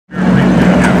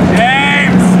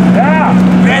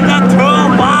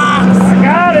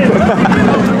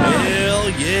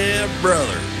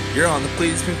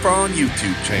Cleetus McFarland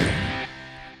YouTube channel.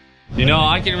 You know,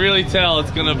 I can really tell it's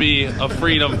gonna be a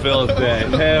freedom-filled day.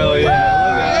 Hell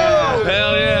yeah!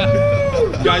 Hell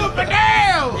yeah!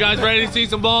 You guys ready to see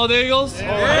some bald eagles?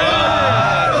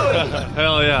 Yeah.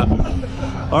 Hell yeah!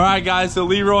 All right, guys. So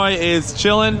Leroy is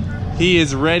chilling. He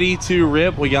is ready to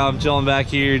rip. We got him chilling back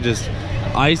here, just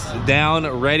iced down,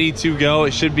 ready to go.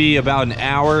 It should be about an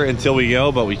hour until we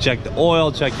go, but we checked the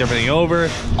oil, checked everything over.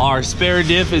 Our spare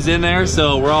diff is in there,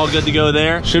 so we're all good to go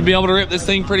there. Should be able to rip this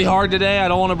thing pretty hard today. I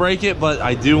don't want to break it, but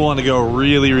I do want to go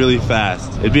really, really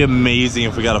fast. It'd be amazing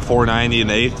if we got a 490 in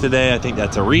the 8th today. I think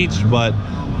that's a reach, but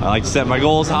I like to set my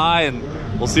goals high, and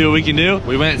we'll see what we can do.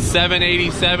 We went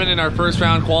 787 in our first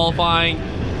round qualifying.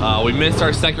 We missed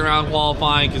our second round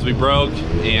qualifying because we broke,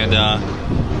 and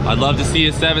I'd love to see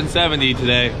a 770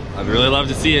 today. I'd really love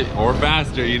to see it, or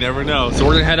faster, you never know. So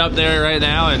we're gonna head up there right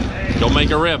now and go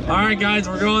make a rip. All right, guys,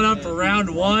 we're going up for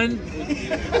round 1.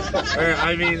 Or,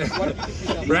 I mean,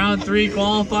 round 3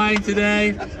 qualifying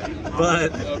today.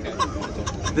 But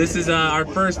this is our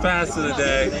first pass of the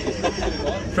day.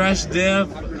 Fresh diff,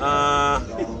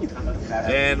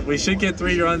 and we should get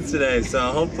 3 runs today. So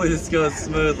hopefully this goes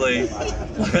smoothly.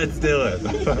 Let's do it.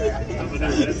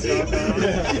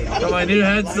 Got my new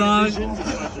head song.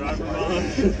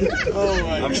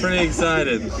 I'm pretty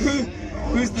excited.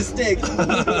 Who's the stick?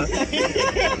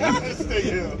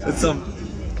 It's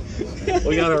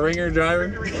we got a ringer driver.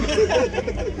 Who's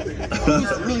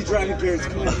really driving Garrett's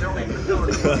car?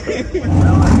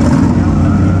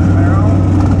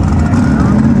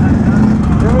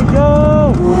 Here we go.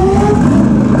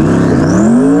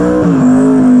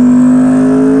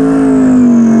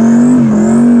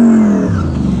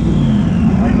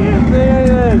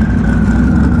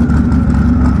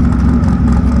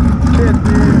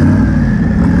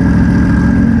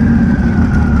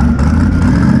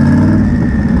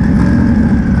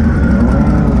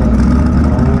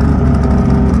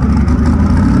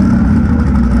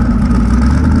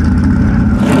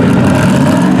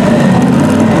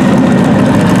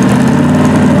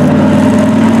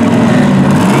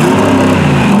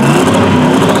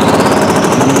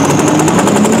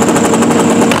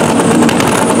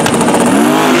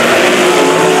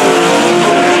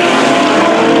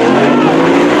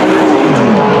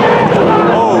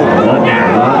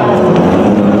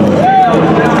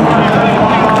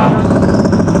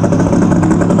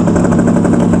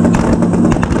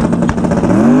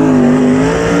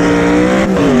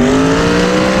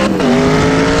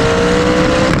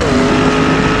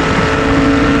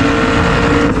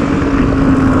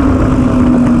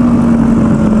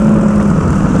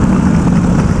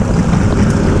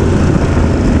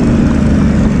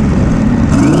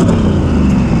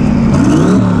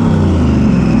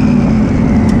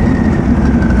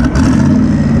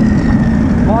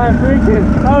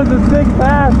 That was a sick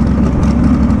pass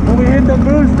when we hit the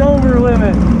boost over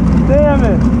limit. Damn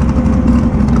it.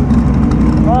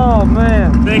 Oh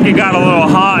man. I think it got a little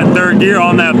hot in 3rd gear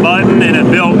on that button, and it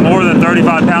built more than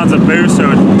 35 pounds of boost,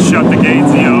 so it shut the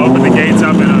gates, you know, opened the gates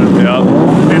up, and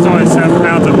it's only 7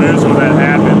 pounds of boost when that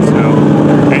happened. So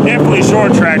it definitely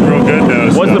short tracked real good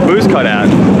though. What's the boost cut at?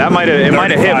 That might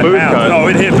have hit boost cut. Oh,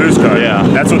 it hit boost cut. Yeah.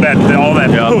 That's what all that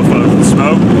poof of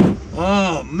smoke.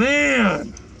 Oh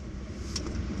man.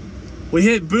 We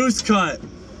hit boost cut.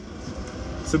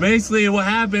 So basically what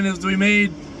happened is we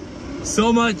made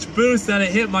so much boost that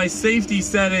it hit my safety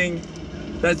setting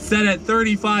that's set at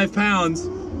 35 pounds.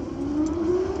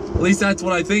 At least that's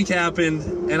what I think happened.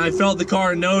 And I felt the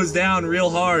car nose down real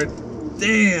hard.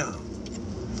 Damn.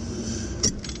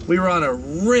 We were on a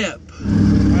rip.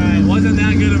 All right, wasn't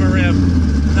that good of a rip.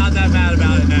 Not that mad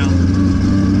about it now.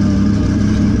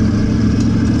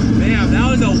 Damn, that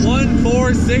was a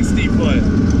 1.460 foot.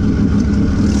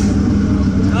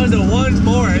 That was a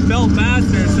 1.4. It felt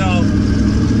faster, so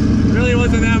really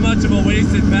wasn't that much of a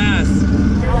wasted pass.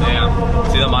 Damn.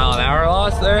 See the mile-an-hour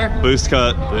loss there? Boost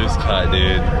cut. Boost cut,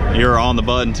 dude. You were on the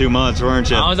button too much, weren't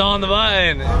you? I was on the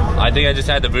button. I think I just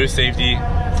had the boost safety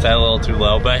set a little too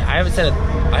low, but I haven't set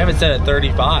it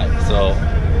 35, so.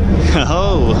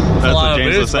 Oh, that's what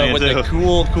James was saying with too. The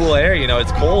cool air, you know,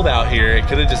 it's cold out here. It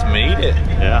could have just made it.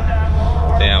 Yeah.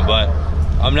 Damn, but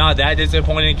I'm not that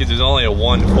disappointed because there's only a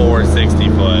 1.460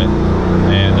 foot,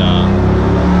 and I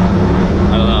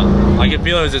don't know. I could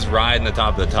feel it was just riding the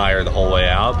top of the tire the whole way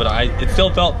out, but it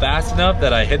still felt fast enough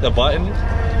that I hit the button,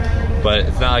 but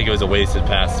it's not like it was a wasted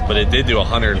pass. But it did do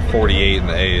 148 in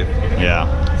the 8th.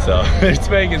 Yeah. So it's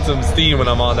making some steam when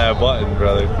I'm on that button,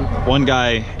 brother. One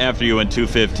guy after you went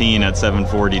 215 at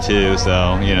 742,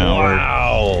 so you know,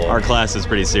 wow. Our class is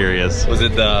pretty serious. Was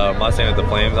it the Mustang with the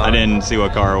flames on? I didn't see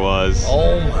what car it was.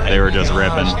 Oh my! They were just gosh,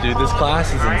 ripping. Dude, this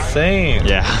class is insane.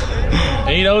 Yeah.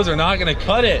 8.0s are not gonna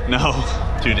cut it. No.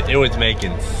 Dude, it was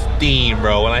making steam,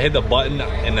 bro. When I hit the button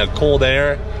in the cold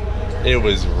air, it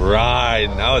was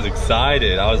riding. I was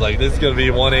excited. I was like, this is gonna be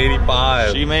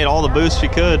 185. She made all the boosts she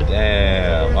could.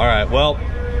 Damn. All right, well,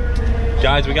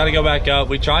 guys, we gotta go back up.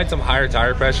 We tried some higher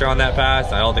tire pressure on that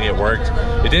pass. I don't think it worked.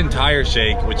 It didn't tire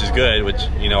shake, which is good, which,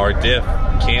 you know, our diff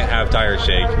can't have tire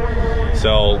shake.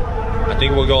 So I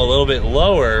think we'll go a little bit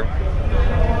lower,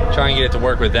 try and get it to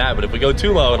work with that. But if we go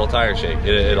too low, it'll tire shake.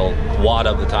 It'll wad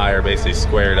up the tire, basically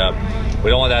square it up. We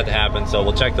don't want that to happen, so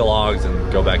we'll check the logs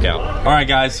and go back out. All right,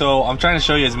 guys, so I'm trying to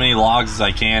show you as many logs as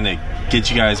I can to get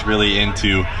you guys really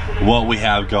into what we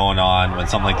have going on when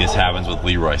something like this happens with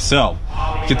Leroy. So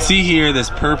you can see here this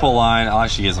purple line. I'll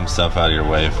actually get some stuff out of your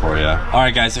way for you. All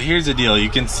right, guys, so here's the deal. You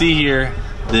can see here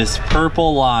this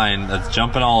purple line that's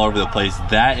jumping all over the place.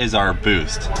 That is our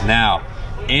boost. Now,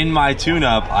 in my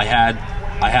tune-up, I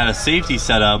had a safety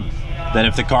setup that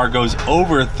if the car goes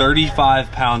over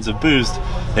 35 pounds of boost,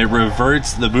 it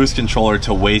reverts the boost controller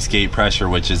to wastegate pressure,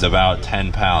 which is about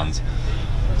 10 pounds.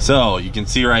 So you can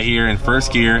see right here in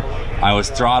first gear, I was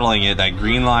throttling it. That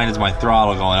green line is my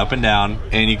throttle going up and down,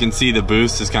 and you can see the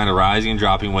boost is kind of rising and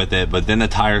dropping with it, but then the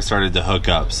tire started to hook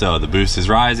up. So the boost is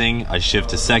rising, I shift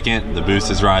to second, the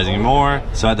boost is rising more.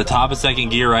 So at the top of second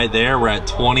gear right there, we're at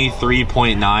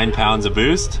 23.9 pounds of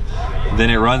boost. Then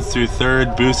it runs through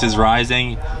third, boost is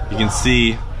rising. You can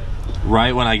see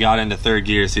right when I got into third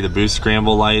gear, see the boost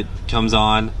scramble light comes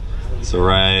on. So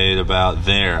right about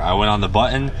there, I went on the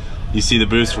button. You see the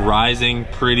boost rising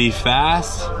pretty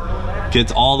fast.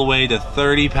 Gets all the way to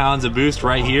 30 pounds of boost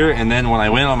right here. And then when I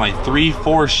went on my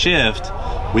 3-4 shift,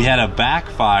 we had a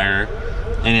backfire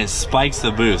and it spikes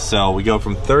the boost. So we go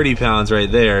from 30 pounds right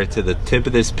there to the tip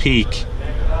of this peak,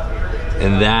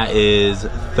 and that is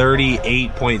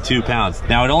 38.2 pounds.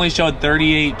 Now it only showed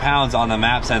 38 pounds on the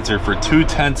map sensor for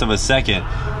 0.2 of a second,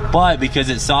 but because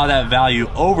it saw that value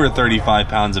over 35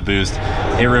 pounds of boost,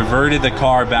 it reverted the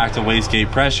car back to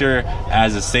wastegate pressure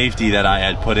as a safety that I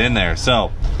had put in there.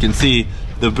 So you can see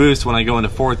the boost when I go into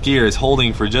fourth gear is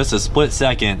holding for just a split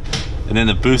second, and then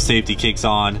the boost safety kicks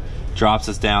on, drops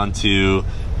us down to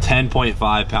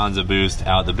 10.5 pounds of boost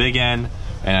out the big end,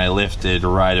 and I lifted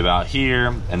right about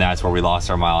here, and that's where we lost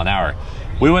our mile an hour.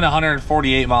 We went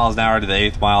 148 miles an hour to the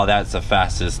 8th mile. That's the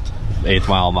fastest 8th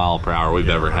mile per hour we've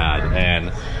ever had,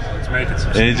 and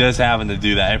it just happened to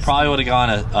do that. It probably would have gone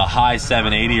a high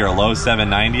 780 or a low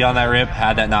 790 on that rip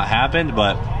had that not happened,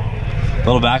 but a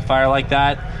little backfire like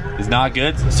that is not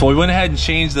good. So we went ahead and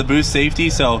changed the boost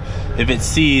safety, so if it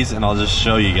sees, and I'll just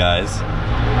show you guys.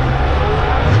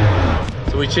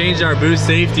 So we changed our boost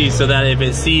safety so that if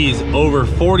it sees over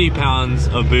 40 pounds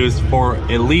of boost for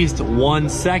at least 1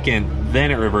 second,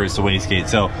 then it reverts to wastegate.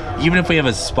 So even if we have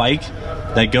a spike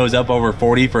that goes up over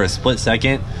 40 for a split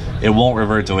second, it won't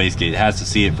revert to wastegate. It has to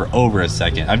see it for over a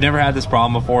second. I've never had this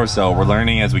problem before, so we're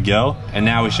learning as we go, and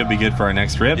now we should be good for our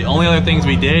next rip. The only other things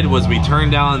we did was we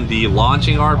turned down the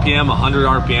launching RPM, 100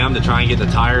 RPM, to try and get the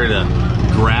tire to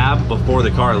grab before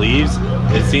the car leaves.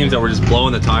 It seems that we're just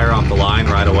blowing the tire off the line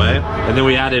right away. And then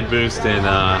we added boost in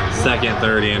second,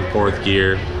 third, and fourth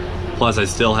gear. Plus I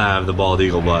still have the bald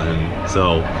eagle button.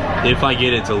 So if I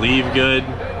get it to leave good,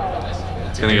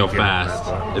 it's gonna go fast.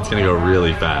 It's gonna go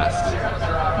really fast.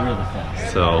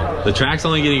 So the track's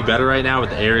only getting better right now, but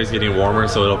the air is getting warmer,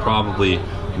 so it'll probably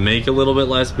make a little bit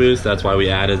less boost. That's why we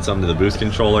added some to the boost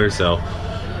controller. So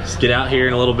just get out here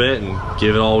in a little bit and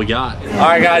give it all we got. All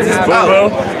right, guys, this is Boo Boo.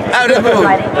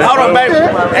 Hold on, baby.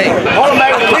 Hey, hold on,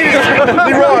 baby. Cleetus.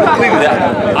 Leroy,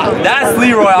 Cleetus. That's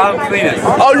Leroy, I'm Cleetus.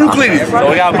 Oh, you Cleetus. So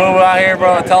we got Boo Boo out here,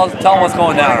 bro. Tell them what's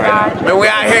going down right now. Man, we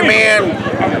out here, man.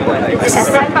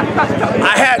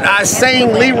 I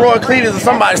sang Leroy Cleetus to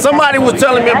somebody. Somebody was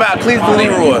telling me about Cleetus and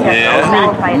Leroy.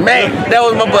 Yeah. Man, that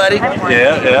was my buddy.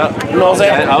 Yeah. You know what I'm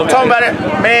saying? Okay. Talking about it,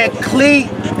 man.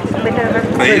 Cleetus.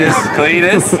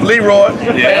 Leroy.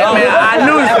 Yeah. Man, I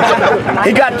knew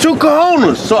he got 2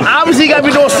 cojones, so obviously he got to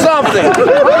be doing something.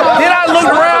 Then I looked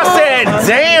around and said,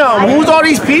 damn, who's all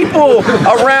these people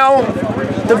around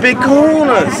the big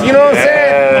kahunas? You know what I'm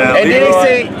saying? And then he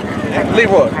said,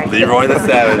 Leroy the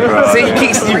Savage, bro. See, you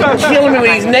keep killing me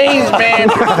with these names, man.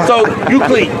 So, you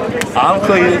Cleetus. I'm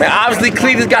Cleetus. Man, obviously,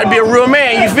 Cleetus got to be a real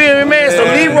man. You feel me, man? So,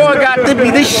 Leroy got to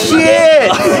be the shit.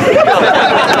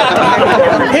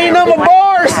 He ain't number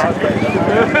bars.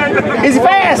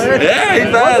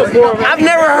 I've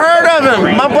never heard of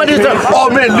him. My buddy's like, oh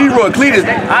man, Leroy, Cleetus.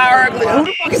 I heard, who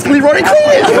the fuck is Leroy and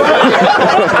Cleetus?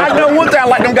 I know one thing, I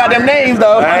like them goddamn names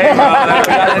though. Hey, bro, we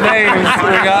got the names.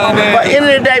 We got the names. But end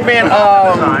of the day, man,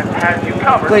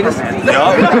 Cleetus.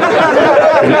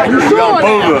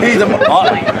 He's a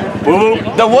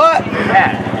Boo-boo. the what?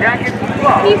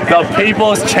 The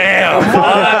people's champ.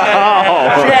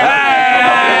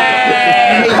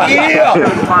 Yeah. You know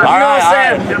what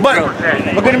I'm saying?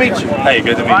 But good to meet you. Hey,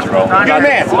 good to meet you, bro. Good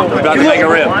man. We about to make a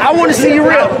rip. I want to see you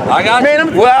rip. I got you.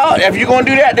 Man, well, if you're going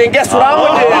to do that, then guess what I'm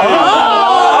going to do?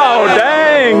 Oh,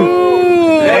 dang.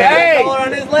 Ooh, hey,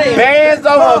 bands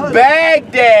over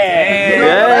Baghdad.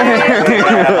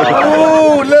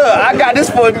 Ooh, look, I got this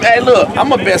for you. Hey, look, I'm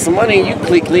going to bet some money in you,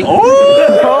 Cleek.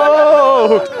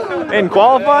 Oh, in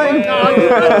qualifying?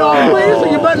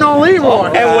 You're betting on Leroy.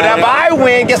 And whenever I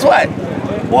win, guess what?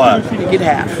 What? You get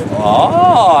half.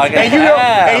 Oh, I got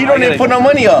And you don't need to put no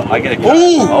money up. I get a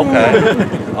Ooh. Okay.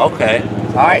 Okay.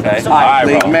 All right, Okay. all right,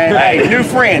 bro. Cleek, man. Hey, new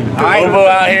friend. All right, Boo-boo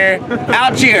out here.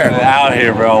 out here, Out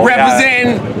here, bro.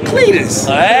 representing Cleetus.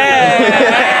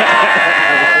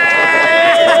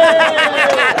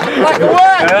 Like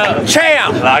what? Yeah.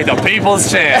 Champ. Like the people's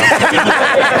champ.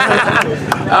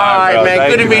 All right, bro. man.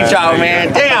 Thank Good to you, meet man. y'all,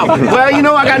 man. Damn. Well, you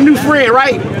know I got a new friend,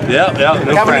 right? Yep. Got a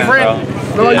new friend.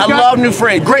 No, you I got- love new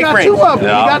friend. Great You got friend. two of them.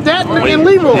 Yeah. You got that and We-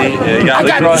 Leroy. Yeah, you got I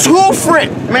got Leroy. two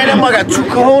friends. Man, that mother got two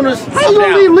cojones. How you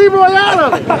gonna leave Leroy out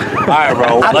of it? All right,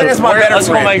 bro. I think that's my better Let's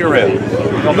go friend. make a rip.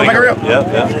 Go make a rip?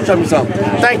 Yep. Show me something.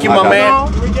 Thank you, my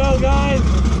man. Here we go, guys.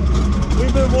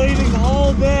 We've been waiting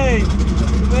all day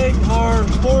to make our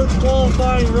fourth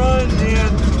qualifying run, and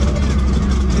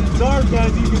it's dark,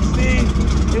 as you can see,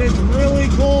 and it's really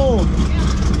cold.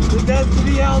 The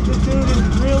density altitude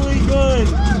is really good,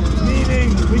 meaning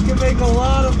we can make a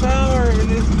lot of power in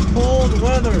this cold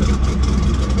weather.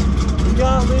 We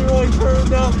got Leroy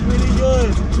turned up pretty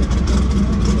good.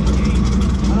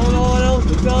 I don't know what else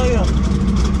to tell you.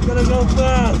 It's gonna go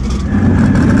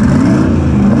fast.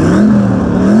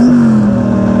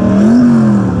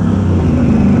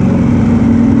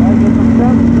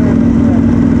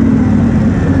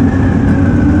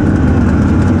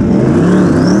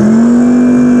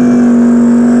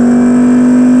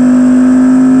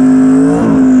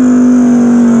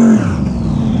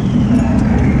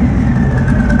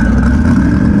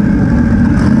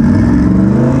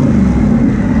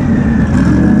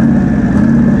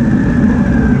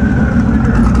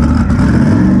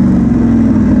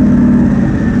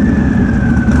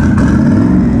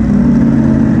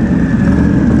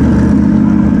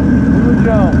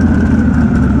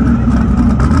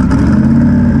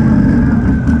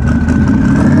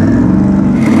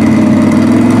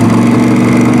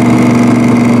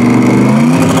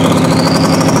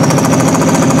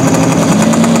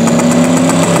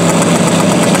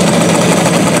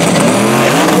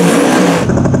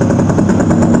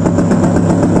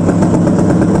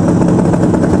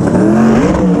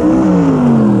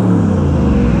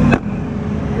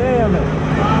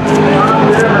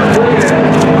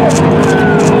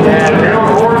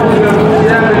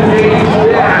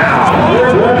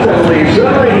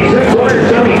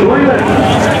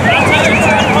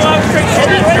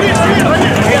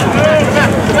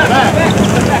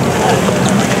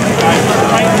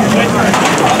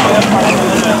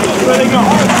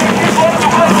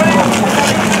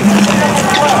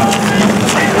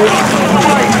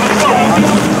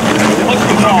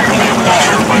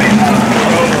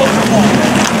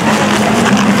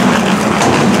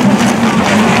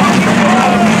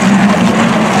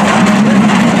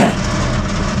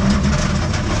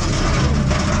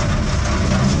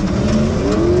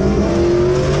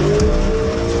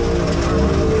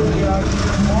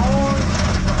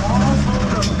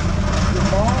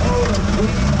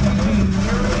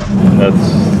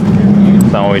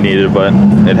 That's not what we needed, but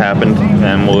it happened,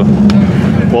 and we'll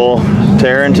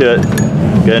tear into it.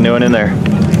 Get a new one in there.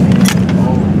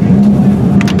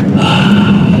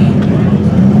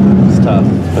 It's tough.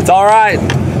 It's all right.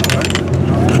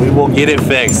 We will get it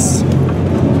fixed.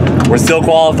 We're still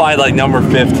qualified like number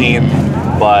 15,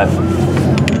 but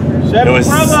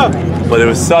it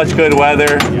was such good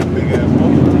weather.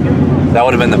 That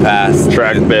would have been the pass.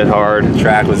 Track bit hard.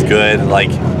 Track was good. Like,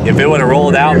 if it would have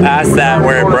rolled out past that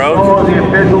where it broke,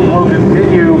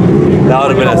 that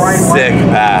would have been a sick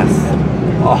pass.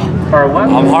 Oh,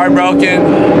 I'm heartbroken.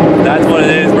 That's what it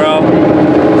is, bro.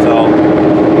 So,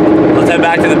 let's head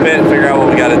back to the pit and figure out what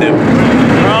we got to do.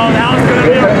 Bro, that was gonna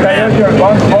be a rip. That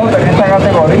was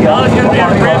gonna be a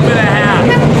rip and a half.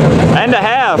 And a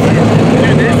half.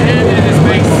 Dude, this engine just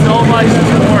makes so much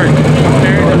torque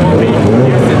compared to what we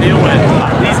used to deal with.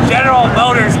 These General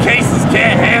Motors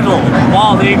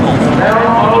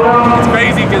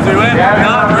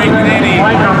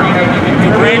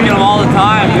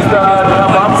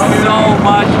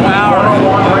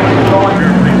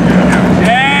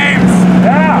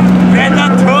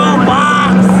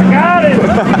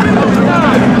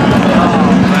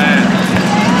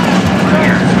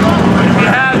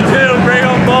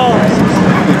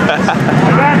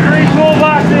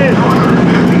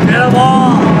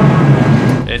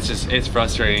It's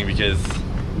frustrating because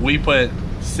we put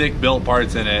sick built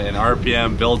parts in it and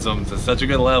RPM builds them to such a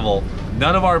good level.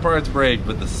 None of our parts break,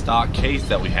 but the stock case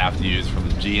that we have to use from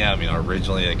the GM, you know,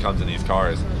 originally that comes in these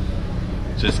cars,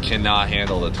 just cannot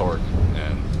handle the torque.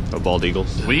 And Bald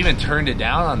Eagles. we even turned it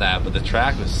down on that, but the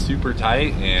track was super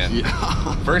tight, and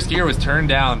first gear was turned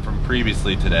down from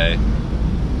previously today,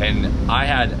 and I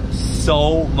had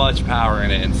so much power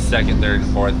in it in second, third,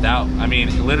 and fourth. That, I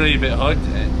mean, literally, if it hooked,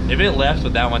 if it left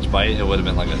with that much bite, it would have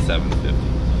been like a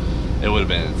 750. It would have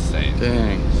been insane.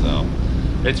 Dang. So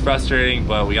it's frustrating,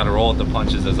 but we got to roll with the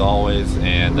punches as always,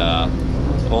 and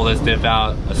pull this diff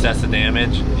out, assess the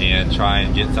damage, and try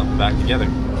and get something back together.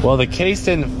 Well, the case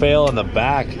didn't fail in the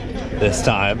back this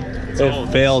time.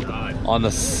 It failed on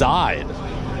the side.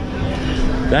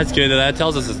 That's good. That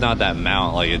tells us it's not that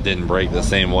mount. Like, it didn't break the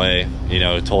same way. You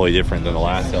know, totally different than the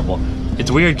last couple.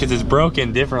 It's weird because it's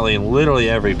broken differently in literally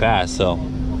every pass. So, all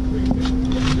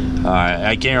right,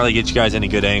 I can't really get you guys any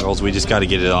good angles. We just got to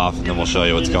get it off, and then we'll show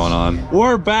you what's going on.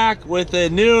 We're back with a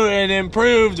new and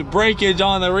improved breakage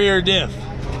on the rear diff.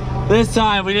 This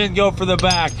time we didn't go for the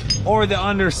back or the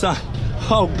underside.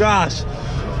 Oh gosh,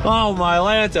 oh my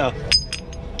Lanta.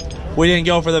 We didn't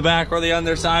go for the back or the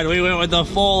underside. We went with the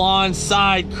full-on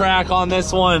side crack on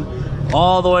this one,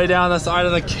 all the way down the side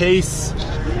of the case.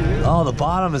 Oh, the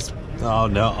bottom is, oh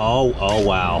no, oh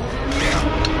wow.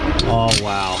 Oh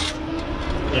wow.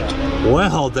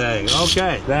 Well, dang.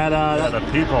 Okay, Got a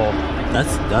peephole.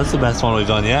 that's the best one we've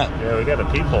done yet. Yeah, we got a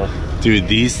peephole. Dude,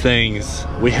 these things,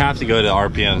 we have to go to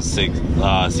RPM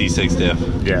C6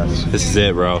 diff. Yes. This is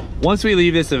it, bro. Once we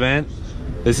leave this event,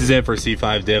 this is it for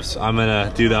C5 diffs. I'm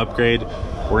gonna do the upgrade.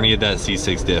 We're gonna get that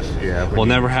C6 diff. Yeah. We'll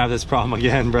never have this problem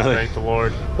again, brother. Thank the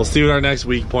Lord. We'll see what our next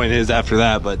weak point is after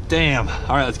that, but damn.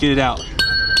 All right, let's get it out.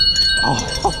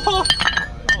 Oh,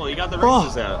 You got the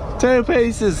races out. 2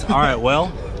 paces. All right,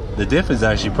 well, the diff is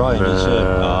actually probably in good shape.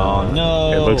 Oh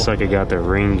no. It looks like it got the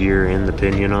ring gear and the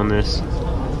pinion on this.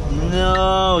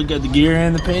 No, we got the gear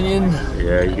and the pinion.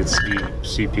 Yeah, you can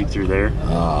see peek through there.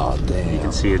 Oh, damn. You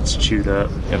can see it's chewed up.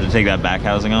 You have to take that back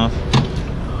housing off.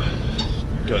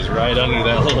 Goes right under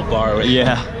that little bar. Right?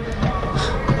 Yeah.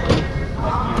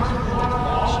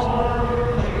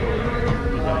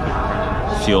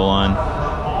 Fuel on.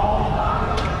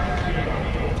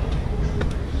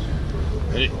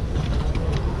 Ready?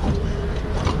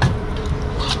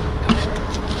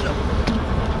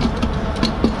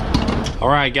 All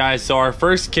right, guys, so our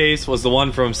first case was the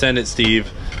one from Send It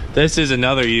Steve. This is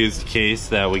another used case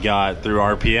that we got through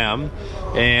RPM,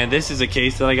 and this is a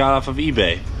case that I got off of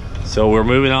eBay. So we're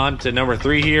moving on to number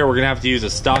 3 here. We're gonna have to use a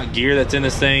stock gear that's in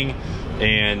this thing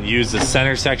and use the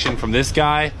center section from this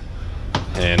guy,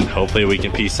 and hopefully we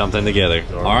can piece something together.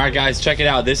 All right, guys, check it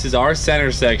out. This is our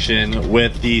center section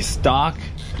with the stock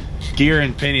gear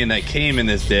and pinion that came in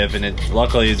this diff, and it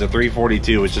luckily is a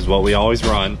 342, which is what we always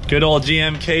run. Good old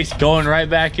GM case going right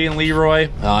back in Leroy.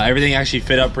 Everything actually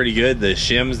fit up pretty good. The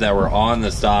shims that were on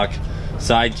the stock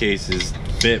side cases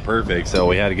fit perfect, so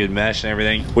we had a good mesh and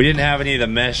everything. We didn't have any of the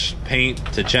mesh paint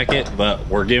to check it, but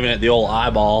we're giving it the old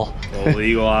eyeball. Old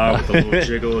eagle eye with a little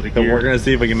jiggle of the gear. We're gonna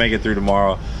see if we can make it through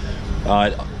tomorrow.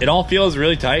 It all feels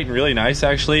really tight and really nice,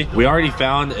 actually. We already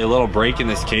found a little break in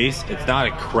this case. It's not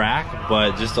a crack,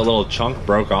 but just a little chunk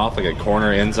broke off, like a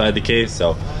corner inside the case.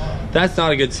 So that's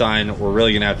not a good sign. We're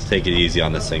really gonna have to take it easy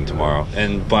on this thing tomorrow.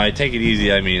 And by take it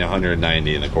easy, I mean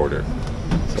 190 in a quarter.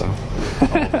 So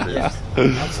yeah.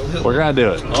 Absolutely. We're gonna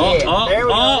do it. Oh, there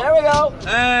we go. There we go.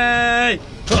 Hey!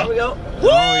 There we go.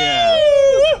 Oh yeah.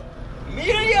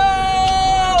 Meteor!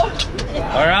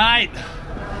 All right.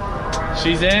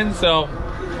 She's in, so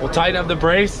we'll tighten up the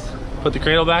brace, put the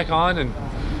cradle back on, and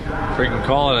freaking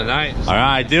call it a night. All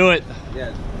right, do it.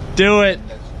 Do it.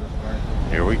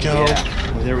 Here we go.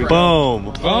 Yeah. There we go.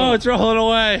 Boom. Oh, it's rolling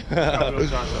away.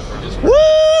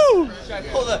 Woo!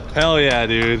 Hell yeah,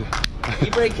 dude.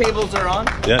 E-brake cables are on.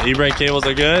 Yeah, e-brake cables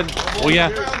are good. We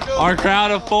got our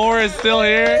crowd of 4 is still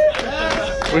here.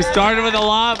 We started with a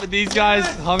lot, but these guys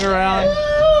hung around.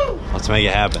 Let's make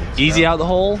it happen. Easy out the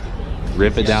hole.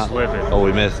 Rip it down. Slip it. Oh,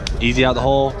 we missed. Easy out the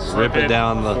hole. Rip it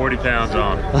down the. 40 pounds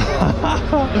on.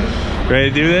 Ready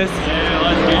to do this? Yeah,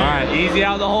 let's go. All right, easy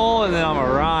out the hole, and then I'm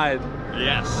gonna ride.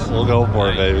 Yes. We'll go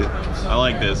for it, baby. I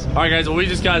like this. All right, guys. Well, we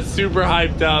just got super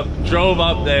hyped up, drove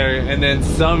up there, and then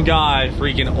some guy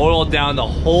freaking oiled down the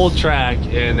whole track.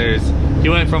 And he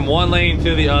went from one lane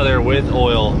to the other with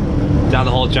oil down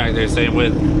the whole track there, saying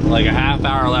with like a half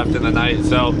hour left in the night.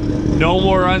 So no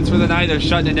more runs for the night. They're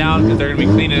shutting it down because they're gonna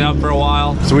be cleaning it up for a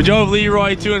while. So we drove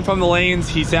Leroy to and from the lanes.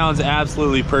 He sounds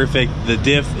absolutely perfect. The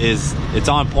diff it's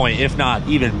on point, if not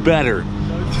even better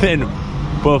than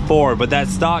before. But that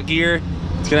stock gear,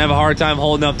 it's gonna have a hard time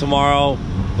holding up tomorrow.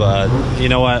 But you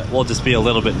know what? We'll just be a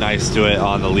little bit nice to it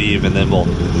on the leave, and then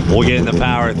we'll get in the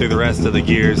power through the rest of the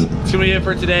gears. It's gonna be it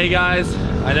for today, guys.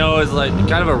 I know it was like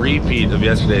kind of a repeat of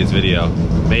yesterday's video.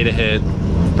 Made a hit,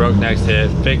 broke next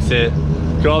hit, fix it,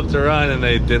 go up to run, and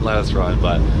they didn't let us run.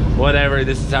 But whatever,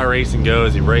 this is how racing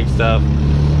goes. You break stuff,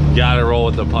 you gotta roll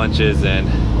with the punches,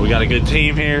 and we got a good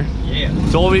team here. Yeah.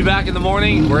 So we'll be back in the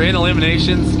morning. We're in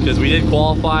eliminations because we did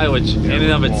qualify, which in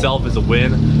and of itself is a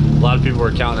win. A lot of people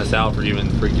were counting us out for even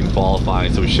freaking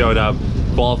qualifying. So we showed up,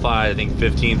 qualified, I think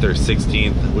 15th or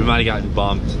 16th. We might have gotten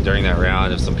bumped during that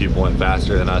round if some people went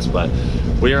faster than us, but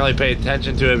we didn't really pay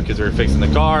attention to it because we were fixing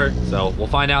the car. So we'll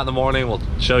find out in the morning. We'll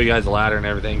show you guys the ladder and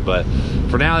everything. But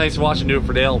for now, thanks for watching Do It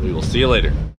For Dale. We will see you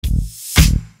later.